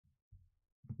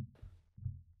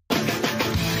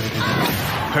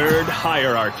Herd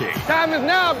hierarchy. Time is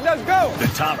now. Let's go.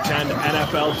 The top 10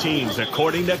 NFL teams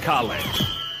according to Colin.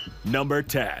 Number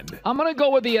 10. I'm going to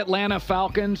go with the Atlanta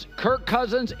Falcons. Kirk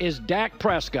Cousins is Dak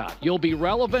Prescott. You'll be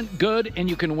relevant, good, and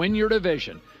you can win your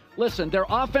division. Listen, their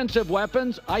offensive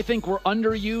weapons, I think, were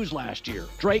underused last year.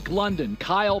 Drake London,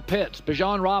 Kyle Pitts,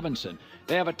 Bijan Robinson.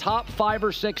 They have a top 5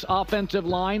 or 6 offensive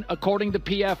line, according to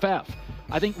PFF.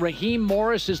 I think Raheem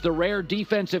Morris is the rare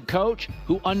defensive coach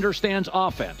who understands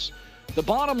offense. The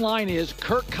bottom line is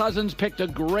Kirk Cousins picked a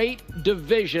great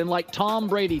division like Tom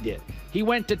Brady did. He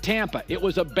went to Tampa. It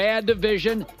was a bad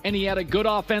division, and he had a good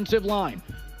offensive line.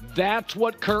 That's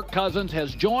what Kirk Cousins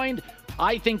has joined.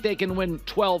 I think they can win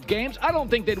 12 games. I don't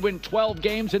think they'd win 12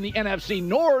 games in the NFC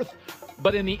North,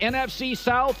 but in the NFC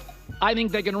South, I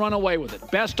think they can run away with it.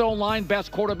 Best O-line,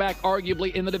 best quarterback,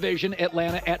 arguably, in the division,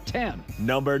 Atlanta at 10.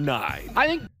 Number 9. I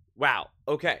think... Wow.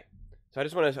 Okay. So I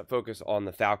just want to focus on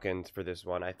the Falcons for this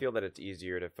one. I feel that it's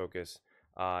easier to focus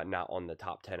not on the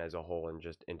top 10 as a whole and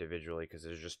just individually because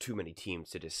there's just too many teams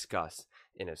to discuss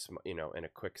in a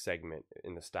quick segment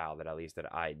in the style that at least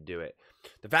that I do it.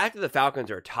 The fact that the Falcons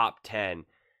are top 10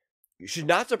 should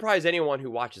not surprise anyone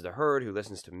who watches the Herd, who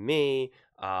listens to me,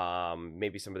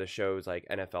 maybe some of the shows like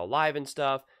NFL Live and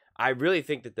stuff. I really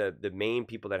think that the main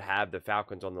people that have the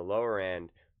Falcons on the lower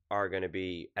end are going to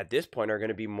be, at this point, are going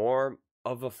to be more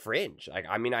of a fringe.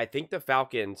 I think the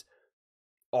Falcons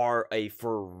are a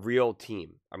for real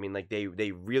team.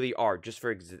 They really are, just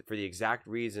for the exact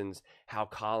reasons how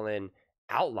Colin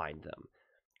outlined them.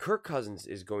 Kirk Cousins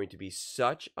is going to be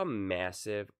such a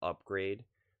massive upgrade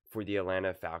for the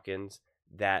Atlanta Falcons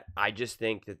that I just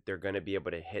think that they're going to be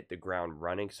able to hit the ground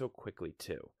running so quickly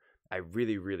too. I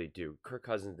really, really do. Kirk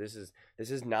Cousins, this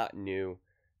is not new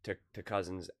to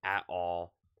Cousins at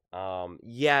all.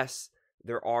 Yes,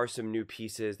 there are some new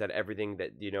pieces that everything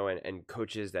that, and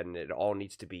coaches that it all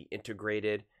needs to be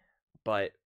integrated.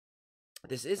 But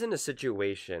this isn't a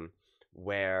situation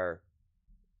where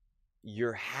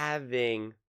you're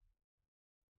having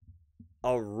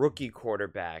a rookie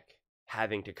quarterback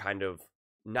having to kind of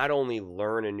not only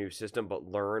learn a new system, but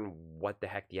learn what the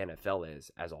heck the NFL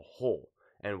is as a whole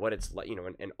and what it's like,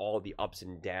 and all the ups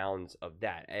and downs of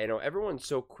that. Everyone's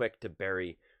so quick to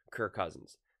bury Kirk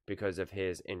Cousins because of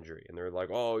his injury. And they're like,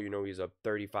 oh, he's a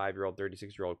 35-year-old,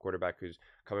 36-year-old quarterback who's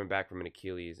coming back from an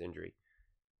Achilles injury.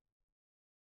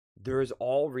 There is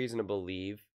all reason to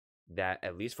believe that,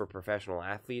 at least for professional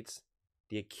athletes,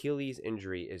 the Achilles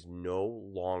injury is no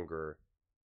longer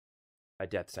a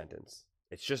death sentence.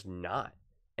 It's just not.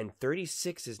 And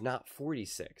 36 is not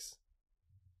 46.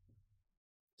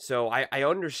 So I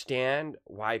understand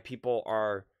why people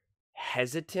are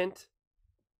hesitant.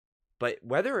 But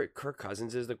whether Kirk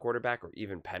Cousins is the quarterback or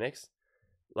even Penix,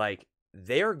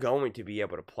 they are going to be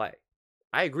able to play.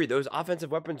 I agree. Those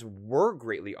offensive weapons were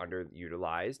greatly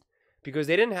underutilized because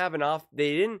they didn't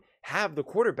have the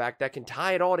quarterback that can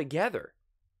tie it all together.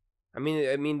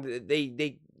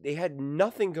 They had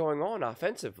nothing going on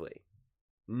offensively.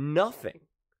 Nothing.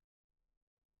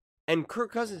 And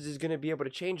Kirk Cousins is going to be able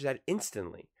to change that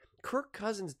instantly. Kirk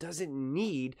Cousins doesn't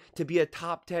need to be a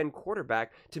top 10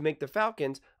 quarterback to make the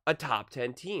Falcons a top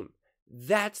 10 team.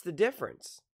 That's the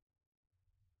difference.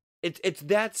 It's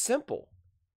that simple.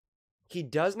 He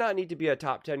does not need to be a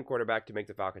top 10 quarterback to make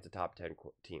the Falcons a top 10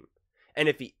 team. And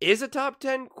if he is a top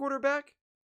 10 quarterback,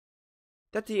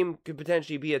 that team could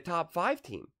potentially be a top 5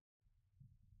 team.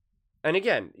 And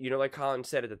again, like Colin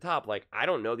said at the top, I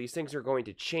don't know, these things are going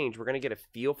to change. We're going to get a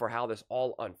feel for how this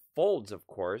all unfolds, of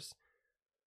course.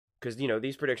 Because,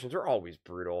 these predictions are always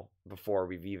brutal before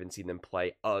we've even seen them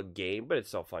play a game, but it's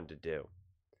so fun to do.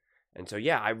 And so,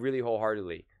 yeah, I really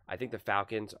wholeheartedly, I think the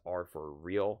Falcons are for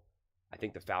real. I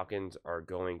think the Falcons are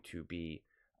going to be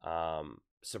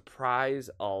surprise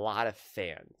a lot of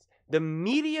fans. The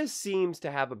media seems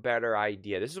to have a better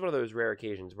idea. This is one of those rare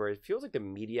occasions where it feels like the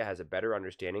media has a better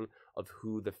understanding of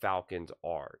who the Falcons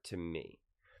are to me.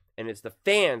 And it's the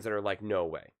fans that are like, no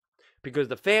way. Because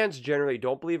the fans generally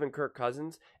don't believe in Kirk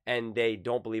Cousins and they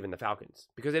don't believe in the Falcons.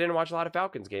 Because they didn't watch a lot of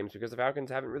Falcons games because the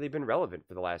Falcons haven't really been relevant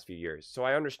for the last few years. So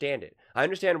I understand it. I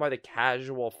understand why the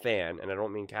casual fan, and I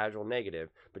don't mean casual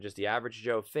negative, but just the average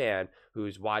Joe fan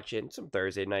who's watching some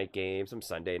Thursday night games, some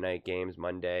Sunday night games,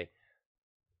 Monday.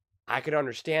 I could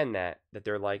understand that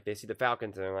they're like, they see the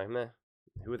Falcons and they're like, meh,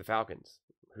 who are the Falcons?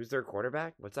 Who's their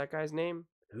quarterback? What's that guy's name?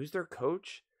 Who's their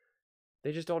coach?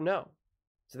 They just don't know.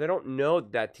 So they don't know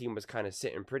that team was kind of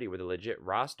sitting pretty with a legit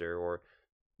roster or,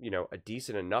 a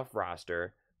decent enough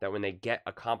roster that when they get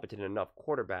a competent enough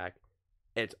quarterback,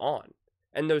 it's on.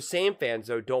 And those same fans,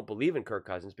 though, don't believe in Kirk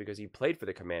Cousins because he played for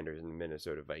the Commanders and the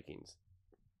Minnesota Vikings.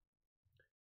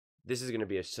 this is going to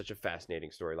be such a fascinating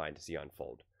storyline to see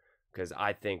unfold, because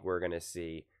I think we're going to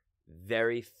see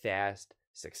very fast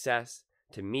success.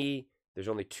 To me, there's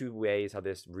only two ways how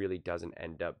this really doesn't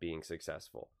end up being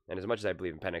successful. And as much as I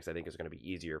believe in Penix, I think it's going to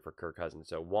be easier for Kirk Cousins.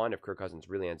 So one, if Kirk Cousins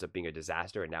really ends up being a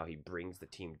disaster and now he brings the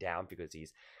team down because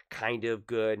he's kind of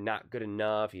good, not good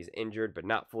enough, he's injured but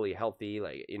not fully healthy,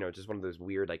 like, you know, just one of those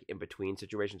weird like in-between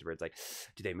situations where it's like,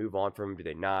 do they move on from him? Do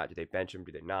they not? Do they bench him?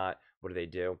 Do they not? What do they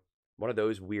do? One of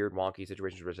those weird wonky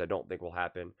situations which I don't think will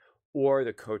happen. Or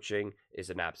the coaching is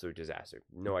an absolute disaster.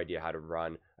 No idea how to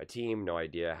run a team, no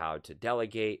idea how to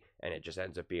delegate, and it just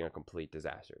ends up being a complete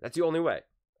disaster. That's the only way.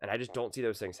 And I just don't see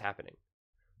those things happening.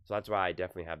 So that's why I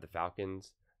definitely have the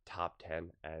Falcons top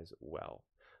 10 as well.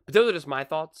 But those are just my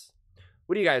thoughts.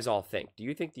 What do you guys all think? Do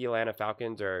you think the Atlanta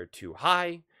Falcons are too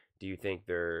high? Do you think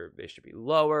they should be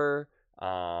lower?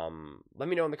 Let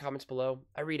me know in the comments below.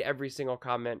 I read every single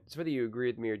comment. It's whether you agree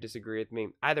with me or disagree with me.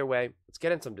 Either way, let's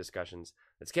get in some discussions.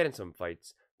 Let's get in some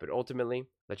fights. But ultimately,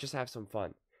 let's just have some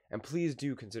fun. And please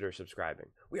do consider subscribing.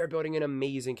 We are building an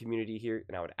amazing community here,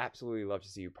 and I would absolutely love to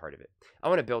see you part of it. I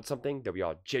want to build something that we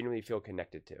all genuinely feel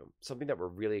connected to. Something that we're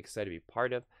really excited to be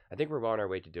part of. I think we're well on our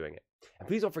way to doing it. And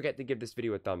please don't forget to give this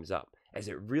video a thumbs up, as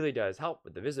it really does help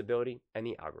with the visibility and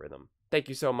the algorithm. Thank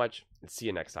you so much, and see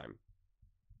you next time.